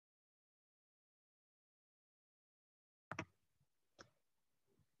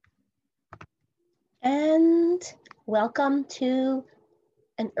And welcome to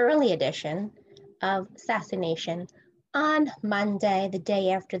an early edition of Sassy Nation on Monday, the day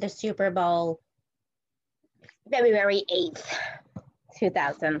after the Super Bowl, February 8th,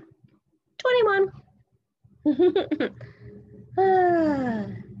 2021.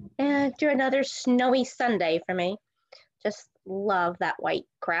 After another snowy Sunday for me. Just love that white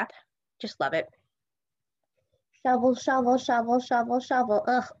crap. Just love it. Shovel, shovel, shovel, shovel, shovel.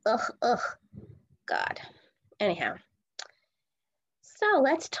 Ugh, ugh, ugh. God. Anyhow. So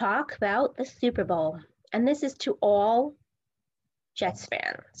let's talk about the Super Bowl. And this is to all Jets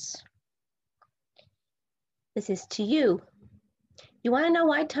fans. This is to you. You want to know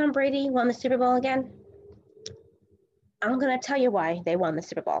why Tom Brady won the Super Bowl again? I'm going to tell you why they won the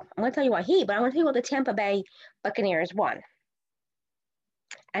Super Bowl. I'm going to tell you why but I'm going to tell you why the Tampa Bay Buccaneers won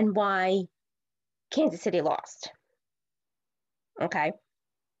and why Kansas City lost. Okay?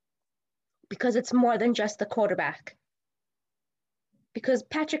 Because it's more than just the quarterback. Because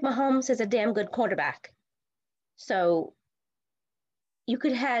Patrick Mahomes is a damn good quarterback. So you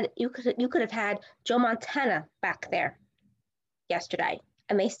could have had Joe Montana back there yesterday,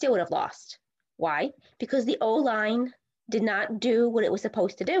 and they still would have lost. Why? Because the O-line did not do what it was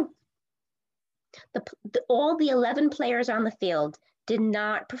supposed to do. All the 11 players on the field did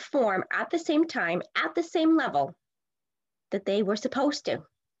not perform at the same time, at the same level that they were supposed to.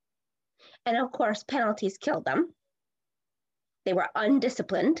 And of course, penalties killed them. They were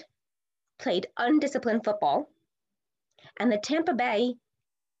undisciplined, played undisciplined football, and the Tampa Bay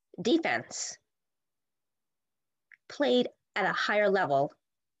defense played at a higher level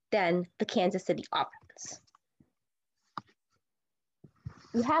than the Kansas City offense.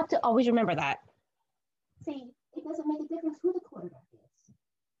 You have to always remember that. See, it doesn't make a difference who the quarterback is.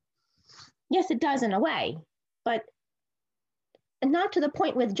 Yes, it does in a way, but not to the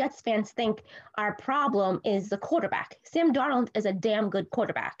point where Jets fans think our problem is the quarterback. Sam Darnold is a damn good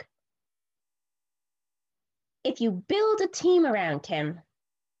quarterback. If you build a team around him,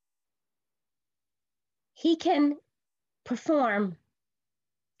 he can perform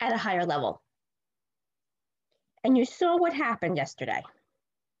at a higher level. And you saw what happened yesterday.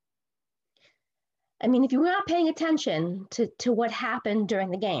 I mean, if you were not paying attention to what happened during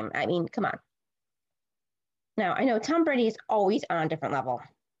the game, I mean, come on. Now, I know Tom Brady is always on a different level,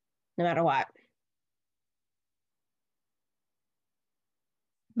 no matter what.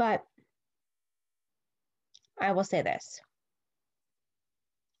 But I will say this,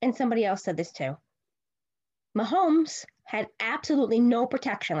 and somebody else said this too. Mahomes had absolutely no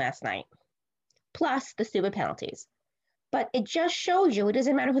protection last night, plus the stupid penalties. But it just shows you it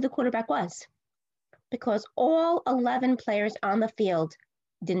doesn't matter who the quarterback was, because all 11 players on the field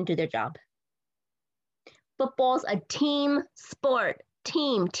didn't do their job. Football's a team sport.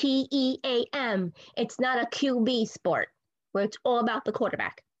 Team, T-E-A-M. It's not a QB sport where it's all about the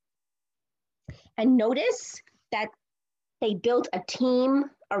quarterback. And notice that they built a team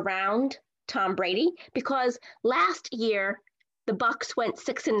around Tom Brady, because last year the Bucs went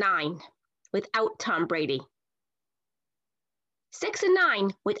 6-9 without Tom Brady.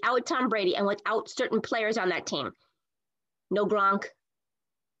 6-9 without Tom Brady and without certain players on that team. No Gronk,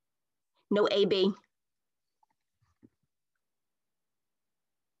 no AB.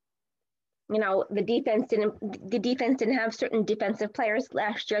 You know, the defense didn't have certain defensive players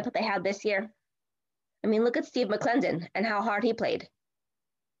last year that they had this year. I mean, look at Steve McClendon and how hard he played.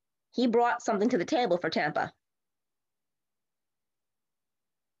 He brought something to the table for Tampa.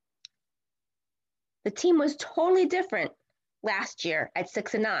 The team was totally different last year at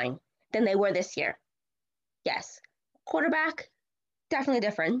 6-9 than they were this year. Yes, quarterback, definitely a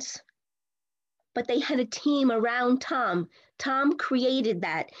difference. But they had a team around Tom. Tom created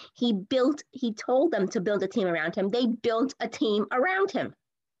that. He told them to build a team around him. They built a team around him.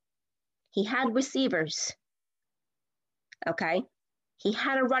 He had receivers. Okay? He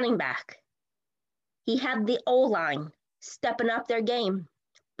had a running back. He had the O-line stepping up their game,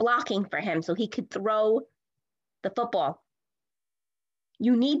 blocking for him so he could throw the football.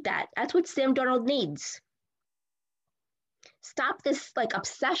 You need that. That's what Sam Darnold needs. Stop this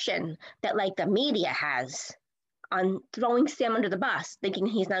obsession that the media has on throwing Sam under the bus, thinking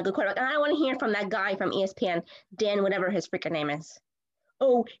he's not a good quarterback. And I want to hear from that guy from ESPN, Dan, whatever his freaking name is.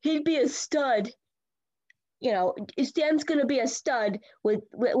 Oh, he'd be a stud. You know, Sam's going to be a stud with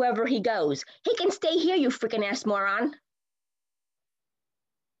wherever he goes. He can stay here, you freaking ass moron.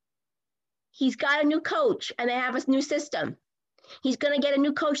 He's got a new coach, and they have a new system. He's going to get a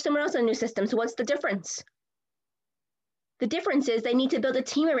new coach somewhere else in a new system. So what's the difference? The difference is they need to build a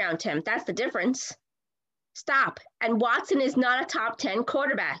team around him. That's the difference. Stop. And Watson is not a top 10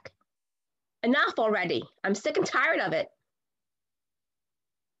 quarterback. Enough already. I'm sick and tired of it.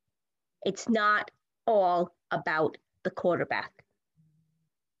 It's not all about the quarterback.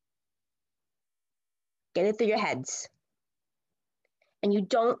 Get it through your heads. And you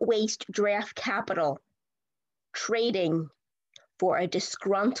don't waste draft capital trading for a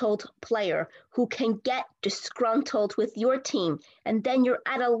disgruntled player who can get disgruntled with your team. And then you're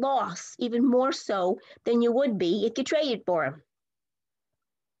at a loss, even more so than you would be if you traded for him.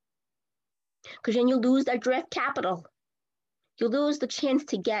 Because then you lose that draft capital. You lose the chance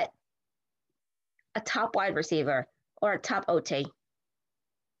to get a top wide receiver or a top OT.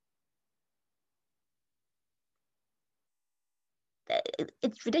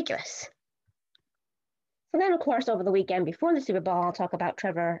 It's ridiculous. And then, of course, over the weekend before the Super Bowl, I'll talk about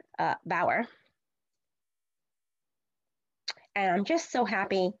Trevor Bauer. And I'm just so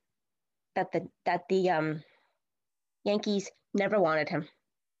happy that the Yankees never wanted him.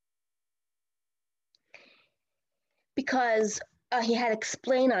 Because he had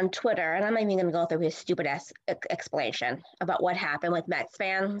explained on Twitter, and I'm not even going to go through his stupid-ass explanation about what happened with Mets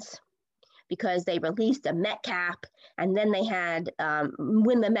fans, because they released a Met cap, and then they had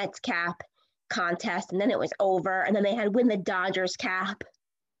win the Mets cap contest, and then it was over, and then they had win the Dodgers cap,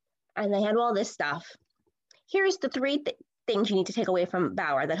 and they had all this stuff. Here's the three things you need to take away from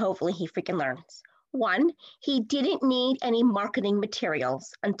Bauer that hopefully he freaking learns. One, he didn't need any marketing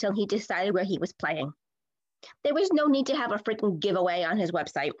materials until he decided where he was playing. There was no need to have a freaking giveaway on his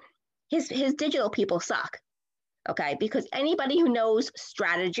website. His digital people suck, okay? Because anybody who knows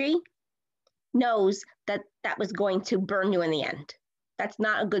strategy knows that that was going to burn you in the end. That's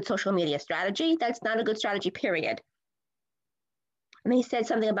not a good social media strategy. That's not a good strategy, period. And he said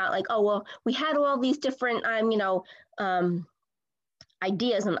something about like, oh, well, we had all these different,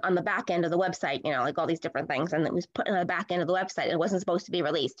 ideas on the back end of the website, like all these different things. And it was put on the back end of the website. And it wasn't supposed to be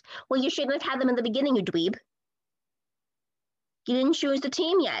released. Well, you shouldn't have had them in the beginning, you dweeb. You didn't choose the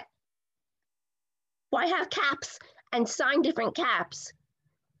team yet. Why have caps and sign different caps?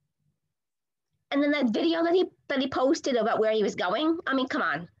 And then that video that he posted about where he was going, I mean, come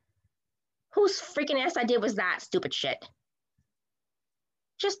on. Whose freaking ass idea was that stupid shit?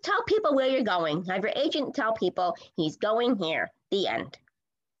 Just tell people where you're going. Have your agent tell people he's going here. The end.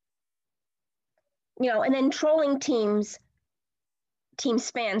 And then trolling teams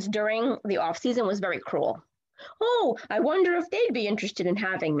fans during the offseason was very cruel. Oh, I wonder if they'd be interested in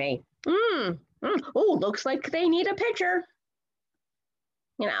having me. Oh, looks like they need a pitcher.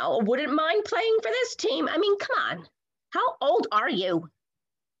 Wouldn't mind playing for this team. I mean, come on. How old are you?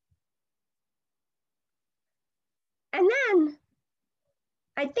 And then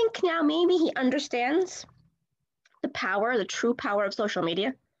I think now maybe he understands the true power of social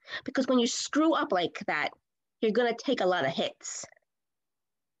media. Because when you screw up like that, you're going to take a lot of hits.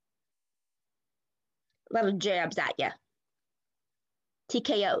 A lot of jabs at you.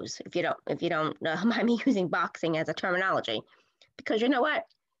 TKOs, if you don't mind me using boxing as a terminology. Because you know what?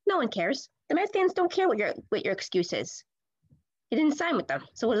 No one cares. The Mets fans don't care what your excuse is. You didn't sign with them,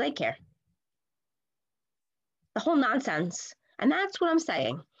 so what do they care? The whole nonsense. And that's what I'm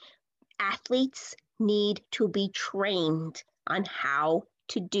saying. Athletes need to be trained on how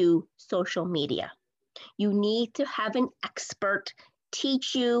to do social media. You need to have an expert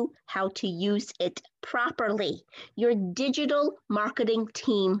teach you how to use it properly. Your digital marketing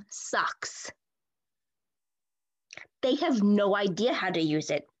team sucks. They have no idea how to use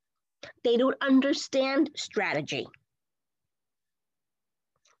it. They don't understand strategy.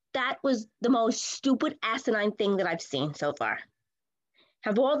 That was the most stupid, asinine thing that I've seen so far.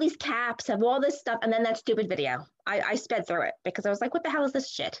 Have all these caps, have all this stuff, and then that stupid video. I sped through it because I was like, what the hell is this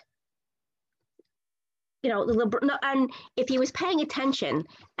shit? And if he was paying attention,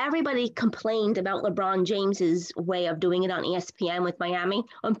 everybody complained about LeBron James's way of doing it on ESPN with Miami.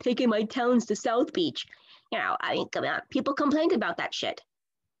 I'm taking my talents to South Beach. Come on, people complained about that shit.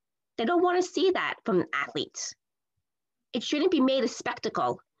 They don't want to see that from athletes. It shouldn't be made a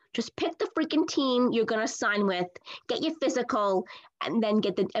spectacle. Just pick the freaking team you're going to sign with, get your physical, and then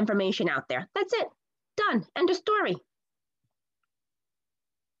get the information out there. That's it. Done. End of story. It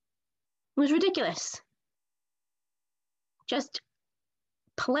was ridiculous. Just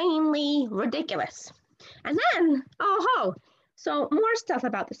plainly ridiculous. And then, so more stuff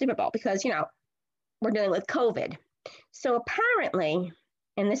about the Super Bowl because, we're dealing with COVID. So apparently,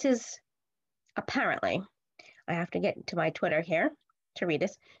 and this is apparently, I have to get to my Twitter here to read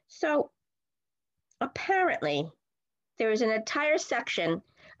this. So apparently, there is an entire section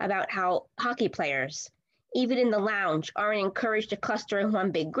about how hockey players, even in the lounge, aren't encouraged to cluster in one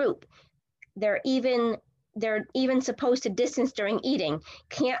big group. They're even they're even supposed to distance during eating,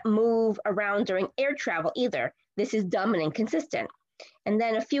 can't move around during air travel either. This is dumb and inconsistent. And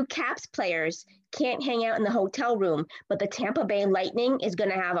then a few Caps players can't hang out in the hotel room, but the Tampa Bay Lightning is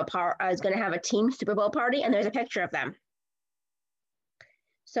going to have a team Super Bowl party, and there's a picture of them.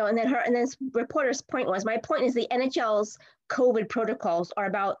 So, and then reporter's point was, my point is the NHL's COVID protocols are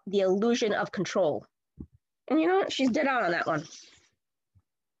about the illusion of control. And you know what? She's dead on that one.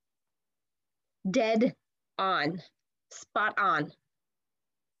 Dead on. Spot on.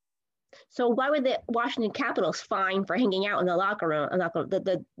 So why would the Washington Capitals fine for hanging out in the locker room,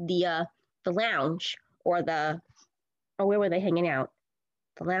 the lounge, or where were they hanging out?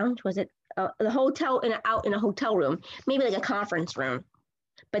 The lounge? Was it the hotel out in a hotel room? Maybe like a conference room.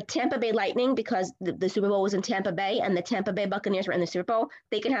 But Tampa Bay Lightning, because the Super Bowl was in Tampa Bay and the Tampa Bay Buccaneers were in the Super Bowl,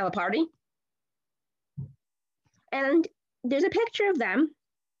 they can have a party. And there's a picture of them.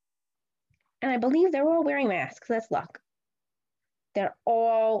 And I believe they're all wearing masks. Let's look. They're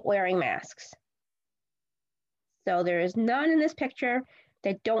all wearing masks. So there is none in this picture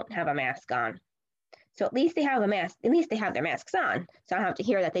that don't have a mask on. So at least they have a mask. At least they have their masks on. So I don't have to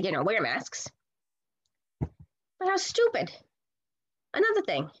hear that they didn't wear masks. But how stupid. Another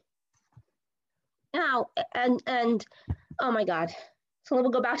thing. Now, and oh my God. So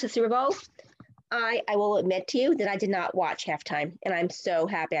we'll go back to the Super Bowl. I will admit to you that I did not watch halftime, and I'm so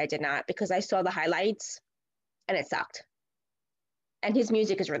happy I did not, because I saw the highlights and it sucked. And his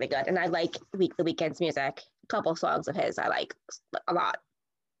music is really good, and I like The Weeknd's music. A couple songs of his I like a lot.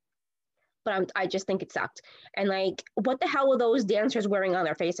 But I just think it sucked. And like, what the hell were those dancers wearing on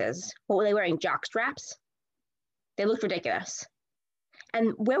their faces? What were they wearing? Jock straps? They looked ridiculous.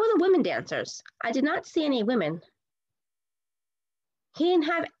 And where were the women dancers? I did not see any women. He didn't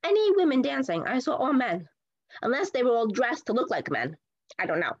have any women dancing. I saw all men, unless they were all dressed to look like men. I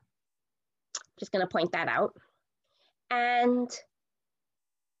don't know. Just going to point that out. And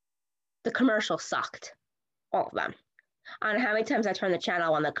the commercial sucked, all of them. I don't know how many times I turned the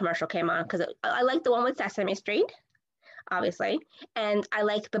channel when the commercial came on, because I like the one with Sesame Street, obviously, and I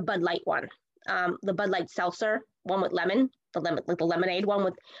like the Bud Light one, the Bud Light seltzer one with lemon, the lemonade one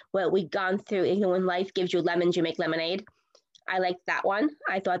with what we've gone through. You know, when life gives you lemons, you make lemonade. I liked that one.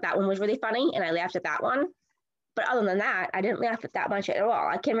 I thought that one was really funny, and I laughed at that one. But other than that, I didn't laugh at that much at all.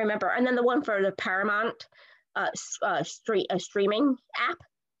 I can't remember. And then the one for the Paramount streaming app.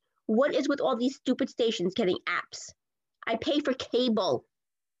 What is with all these stupid stations getting apps? I pay for cable.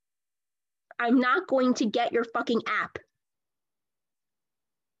 I'm not going to get your fucking app.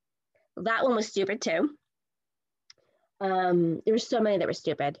 That one was stupid too. There were so many that were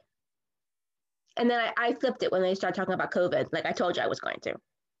stupid. And then I flipped it when they started talking about COVID, like I told you I was going to.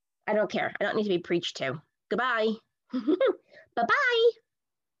 I don't care. I don't need to be preached to. Goodbye. Bye-bye.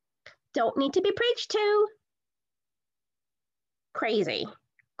 Don't need to be preached to. Crazy.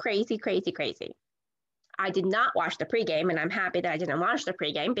 Crazy, crazy, crazy. I did not watch the pregame, and I'm happy that I didn't watch the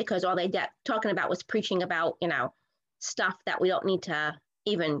pregame, because all they talking about was preaching about, you know, stuff that we don't need to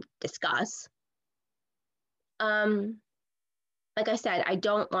even discuss. Like I said, I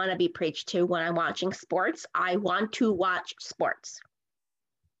don't want to be preached to when I'm watching sports. I want to watch sports.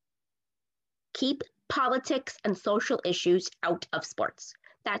 Keep politics and social issues out of sports.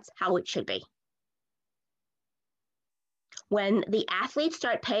 That's how it should be. When the athletes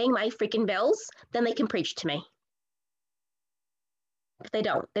start paying my freaking bills, then they can preach to me. But they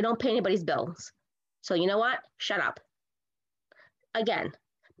don't. They don't pay anybody's bills. So you know what? Shut up. Again,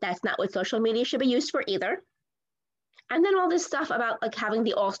 that's not what social media should be used for either. And then all this stuff about like having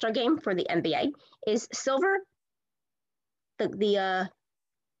the All-Star game for the NBA is silver. You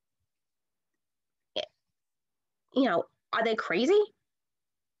know, are they crazy?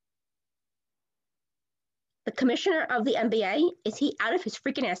 The commissioner of the NBA, is he out of his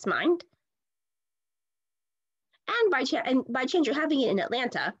freaking ass mind? And by chance, you're having it in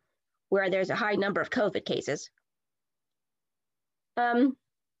Atlanta, where there's a high number of COVID cases.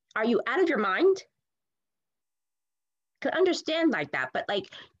 Are you out of your mind? Could understand like that, but like,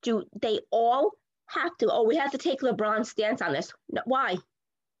 do they all have to? Oh, we have to take LeBron's stance on this. No, why?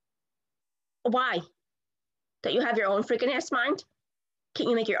 Why? Don't you have your own freaking ass mind?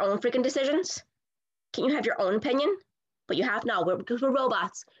 Can't you make your own freaking decisions? Can't you have your own opinion? But you have no, because we're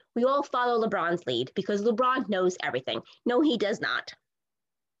robots. We all follow LeBron's lead because LeBron knows everything. No, he does not.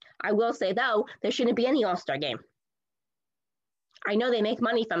 I will say, though, there shouldn't be any All-Star game. I know they make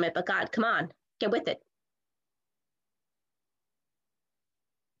money from it, but God, come on, get with it.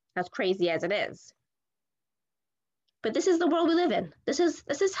 As crazy as it is. But this is the world we live in. This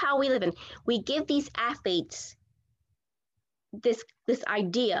is how we live in. We give these athletes this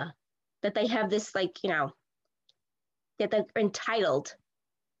idea that they have this, like, you know, that they're entitled,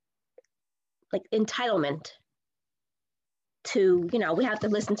 like entitlement to, we have to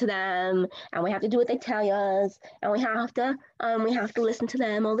listen to them and we have to do what they tell us and we have to listen to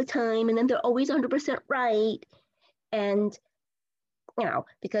them all the time and then they're always 100% right. And,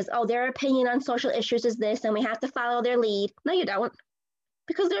 because, their opinion on social issues is this and we have to follow their lead. No, you don't.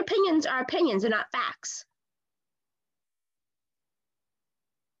 Because their opinions are opinions, they're not facts.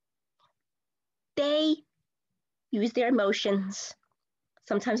 They use their emotions,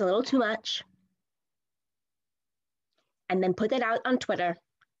 sometimes a little too much, and then put it out on Twitter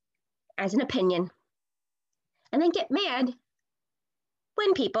as an opinion, and then get mad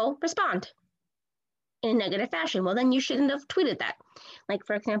when people respond in a negative fashion. Well, then you shouldn't have tweeted that. Like,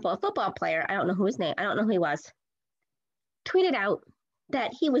 for example, a football player, I don't know who he was, tweeted out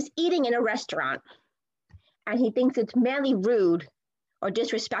that he was eating in a restaurant and he thinks it's merely rude or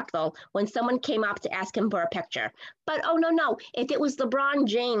disrespectful when someone came up to ask him for a picture. But no, if it was LeBron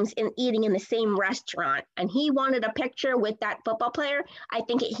James eating in the same restaurant and he wanted a picture with that football player, I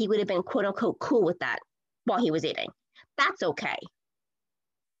think he would have been quote unquote cool with that while he was eating. That's okay.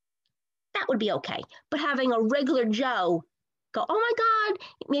 That would be okay. But having a regular Joe go, oh my God,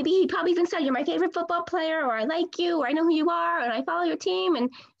 maybe he probably even said, you're my favorite football player, or I like you, or I know who you are, and I follow your team and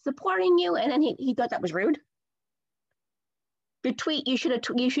supporting you. And then he thought that was rude. Your tweet, you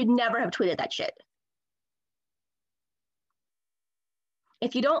should never have tweeted that shit.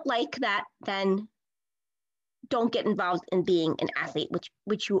 If you don't like that, then don't get involved in being an athlete,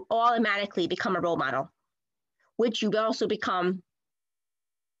 which you automatically become a role model, which you also become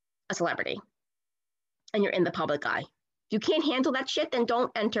a celebrity, and you're in the public eye. If you can't handle that shit, then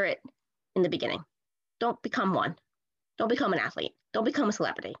don't enter it in the beginning. Don't become one. Don't become an athlete. Don't become a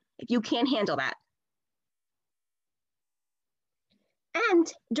celebrity. If you can't handle that.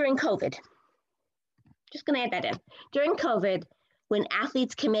 And during COVID, just going to add that in. During COVID, when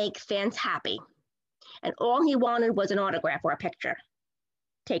athletes can make fans happy, and all he wanted was an autograph or a picture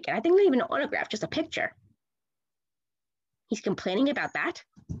taken. I think not even an autograph, just a picture. He's complaining about that.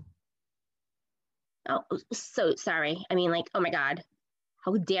 Oh, so sorry. I mean, like, oh my God,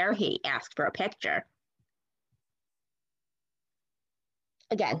 how dare he ask for a picture?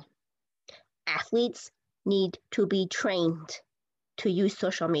 Again, athletes need to be trained to use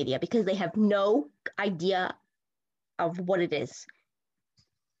social media because they have no idea of what it is.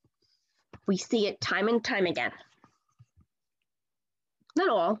 We see it time and time again. Not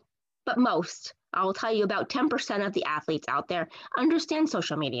all, but most. I will tell you about 10% of the athletes out there understand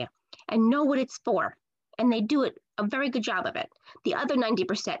social media and know what it's for, and they do a very good job of it. The other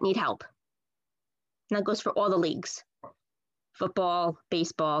 90% need help. And that goes for all the leagues: football,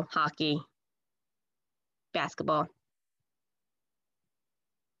 baseball, hockey, basketball.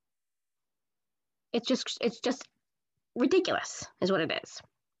 It's just ridiculous is what it is.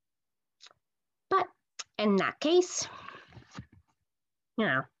 But in that case,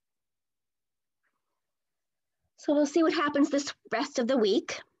 so we'll see what happens this rest of the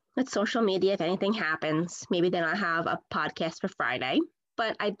week with social media. If anything happens, maybe then I'll have a podcast for Friday.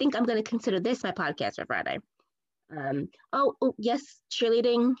 But I think I'm going to consider this my podcast for Friday. Yes,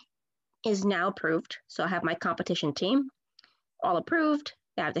 cheerleading is now approved. So I have my competition team all approved.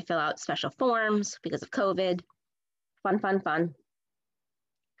 They have to fill out special forms because of COVID. Fun.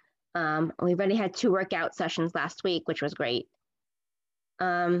 We already had 2 workout sessions last week, which was great.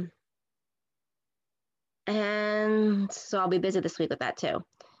 And so I'll be busy this week with that too,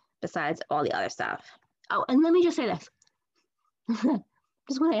 besides all the other stuff. Oh, and let me just say this.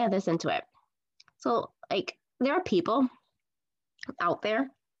 Just want to add this into it. So, like, there are people out there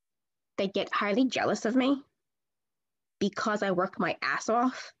that get highly jealous of me because I work my ass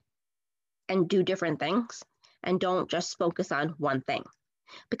off and do different things and don't just focus on one thing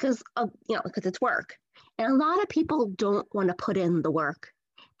because it's work. And a lot of people don't want to put in the work.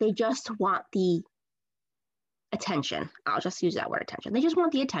 They just want the attention. I'll just use that word, attention. They just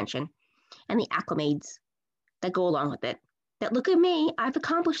want the attention and the acclimates that go along with it. That look at me, I've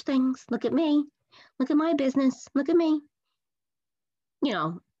accomplished things. Look at me. Look at my business. Look at me.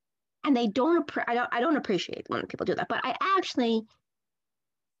 And they I don't appreciate when people do that, but I actually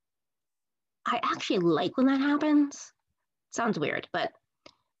like when that happens. Sounds weird, but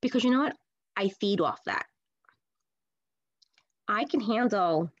because you know what? I feed off that. I can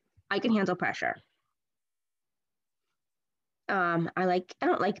handle pressure. I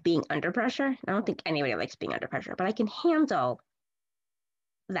don't like being under pressure. I don't think anybody likes being under pressure, but I can handle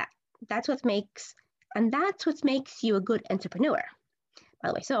that. That's what makes you a good entrepreneur. By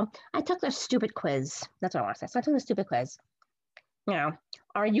the way, so I took the stupid quiz. That's what I want to say. So I took the stupid quiz.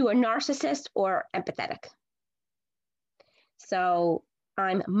 Are you a narcissist or empathetic? So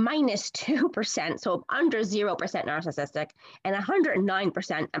I'm minus 2%, so under 0% narcissistic, and 109%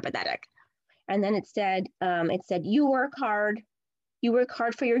 empathetic. And then it said, you work hard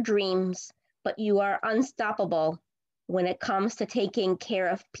for your dreams, but you are unstoppable when it comes to taking care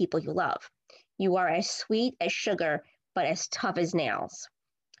of people you love. You are as sweet as sugar, but as tough as nails.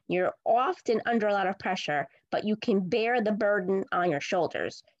 You're often under a lot of pressure, but you can bear the burden on your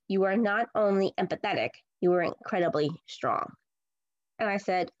shoulders. You are not only empathetic, you are incredibly strong. And I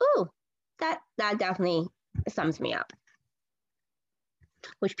said, ooh, that definitely sums me up,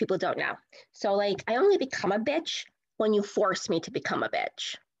 which people don't know. So like, I only become a bitch when you force me to become a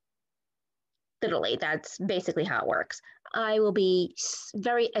bitch. Literally, that's basically how it works. I will be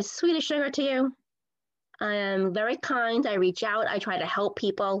as sweet as sugar to you. I am very kind. I reach out. I try to help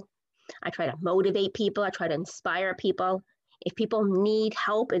people. I try to motivate people. I try to inspire people. If people need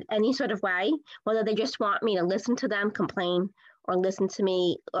help in any sort of way, whether they just want me to listen to them complain or listen to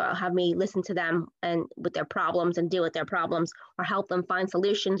me or have me listen to them and with their problems and deal with their problems or help them find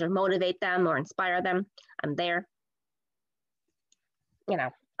solutions or motivate them or inspire them, I'm there. You know,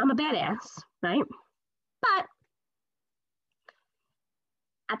 I'm a badass, right? But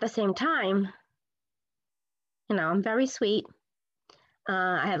at the same time, you know, I'm very sweet.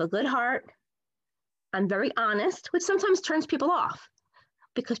 I have a good heart. I'm very honest, which sometimes turns people off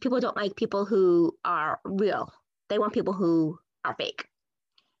because people don't like people who are real. They want people who are fake.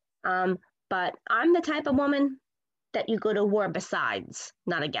 But I'm the type of woman that you go to war besides,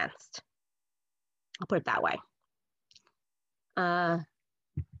 not against. I'll put it that way. And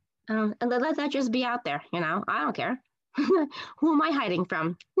let that just be out there, you know? I don't care. Who am I hiding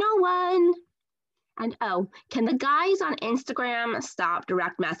from? No one. And oh, can the guys on Instagram stop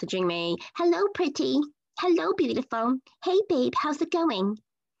direct messaging me? Hello, pretty. Hello, beautiful. Hey, babe, how's it going?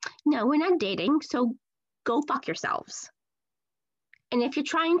 No, we're not dating, so go fuck yourselves. And if you're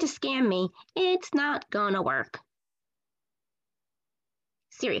trying to scam me, it's not gonna work.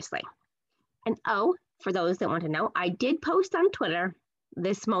 Seriously. And oh, for those that want to know, I did post on Twitter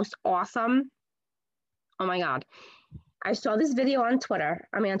this most awesome, oh my God. I saw this video on Twitter.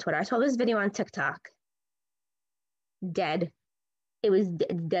 I saw this video on TikTok. Dead. It was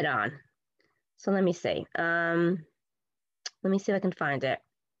dead on. So let me see. Let me see if I can find it.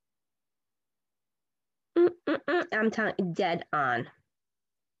 I'm telling you, dead on.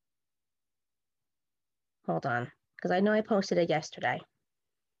 Hold on, because I know I posted it yesterday.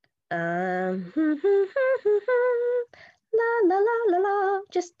 La la la la la.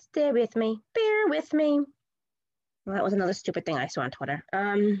 Just stay with me. Bear with me. Well, that was another stupid thing I saw on Twitter.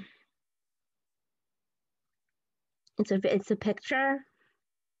 It's a picture.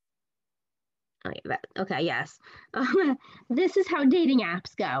 Oh, yeah, okay, yes. This is how dating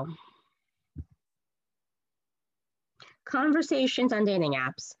apps go. Conversations on dating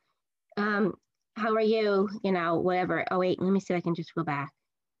apps. How are you? You know, whatever. Oh, wait, let me see if I can just go back.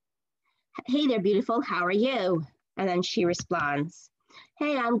 Hey there, beautiful. How are you? And then she responds,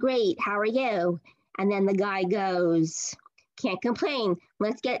 hey, I'm great. How are you? And then the guy goes, can't complain.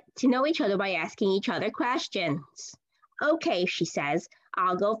 Let's get to know each other by asking each other questions. Okay, she says,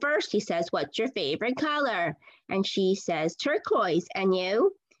 I'll go first. He says, what's your favorite color? And she says, turquoise. And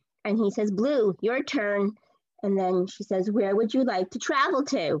you? And he says, blue. Your turn. And then she says, where would you like to travel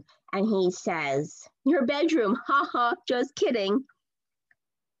to? And he says, your bedroom. Ha ha, just kidding.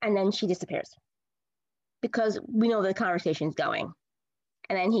 And then she disappears because we know the conversation's going.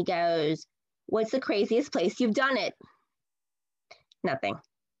 And then he goes, what's the craziest place you've done it? Nothing.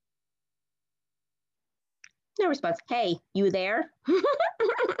 No response. Hey, you there?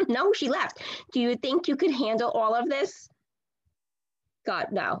 No, she left. Do you think you could handle all of this? God,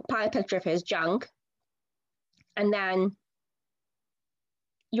 no. Probably a picture of his junk. And then,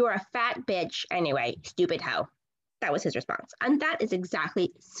 you're a fat bitch anyway, stupid hoe. That was his response. And that is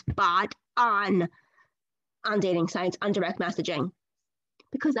exactly spot on dating sites, on direct messaging.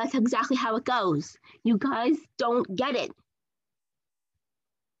 Because that's exactly how it goes. You guys don't get it.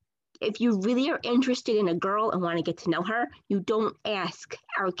 If you really are interested in a girl and want to get to know her, you don't ask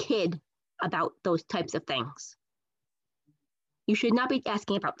our kid about those types of things. You should not be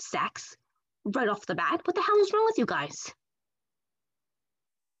asking about sex right off the bat. What the hell is wrong with you guys?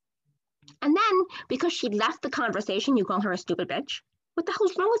 And then, because she left the conversation, you call her a stupid bitch? What the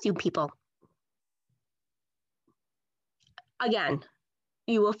hell's wrong with you people? Again,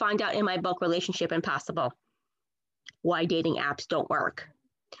 you will find out in my book, Relationship Impossible, why dating apps don't work,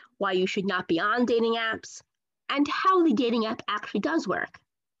 why you should not be on dating apps, and how the dating app actually does work.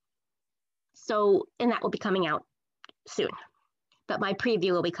 So, and that will be coming out soon. But my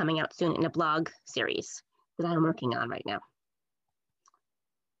preview will be coming out soon in a blog series that I'm working on right now.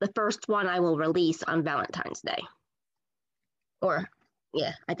 the first one I will release on Valentine's Day. Or,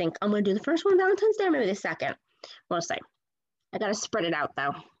 yeah, I think I'm going to do the first one Valentine's Day, or maybe the second. We'll see. I got to spread it out,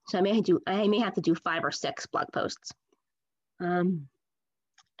 though. So I may have to do 5 or 6 blog posts. On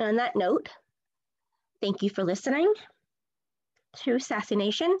that note, thank you for listening to Sassy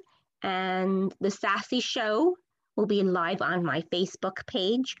Nation. And the Sassy Show will be live on my Facebook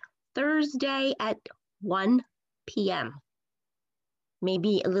page Thursday at 1 p.m.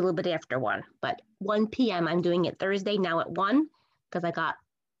 Maybe a little bit after 1, but 1 p.m. I'm doing it Thursday now at 1 because I got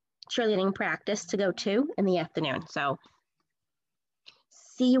cheerleading practice to go to in the afternoon. So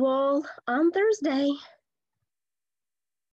see you all on Thursday.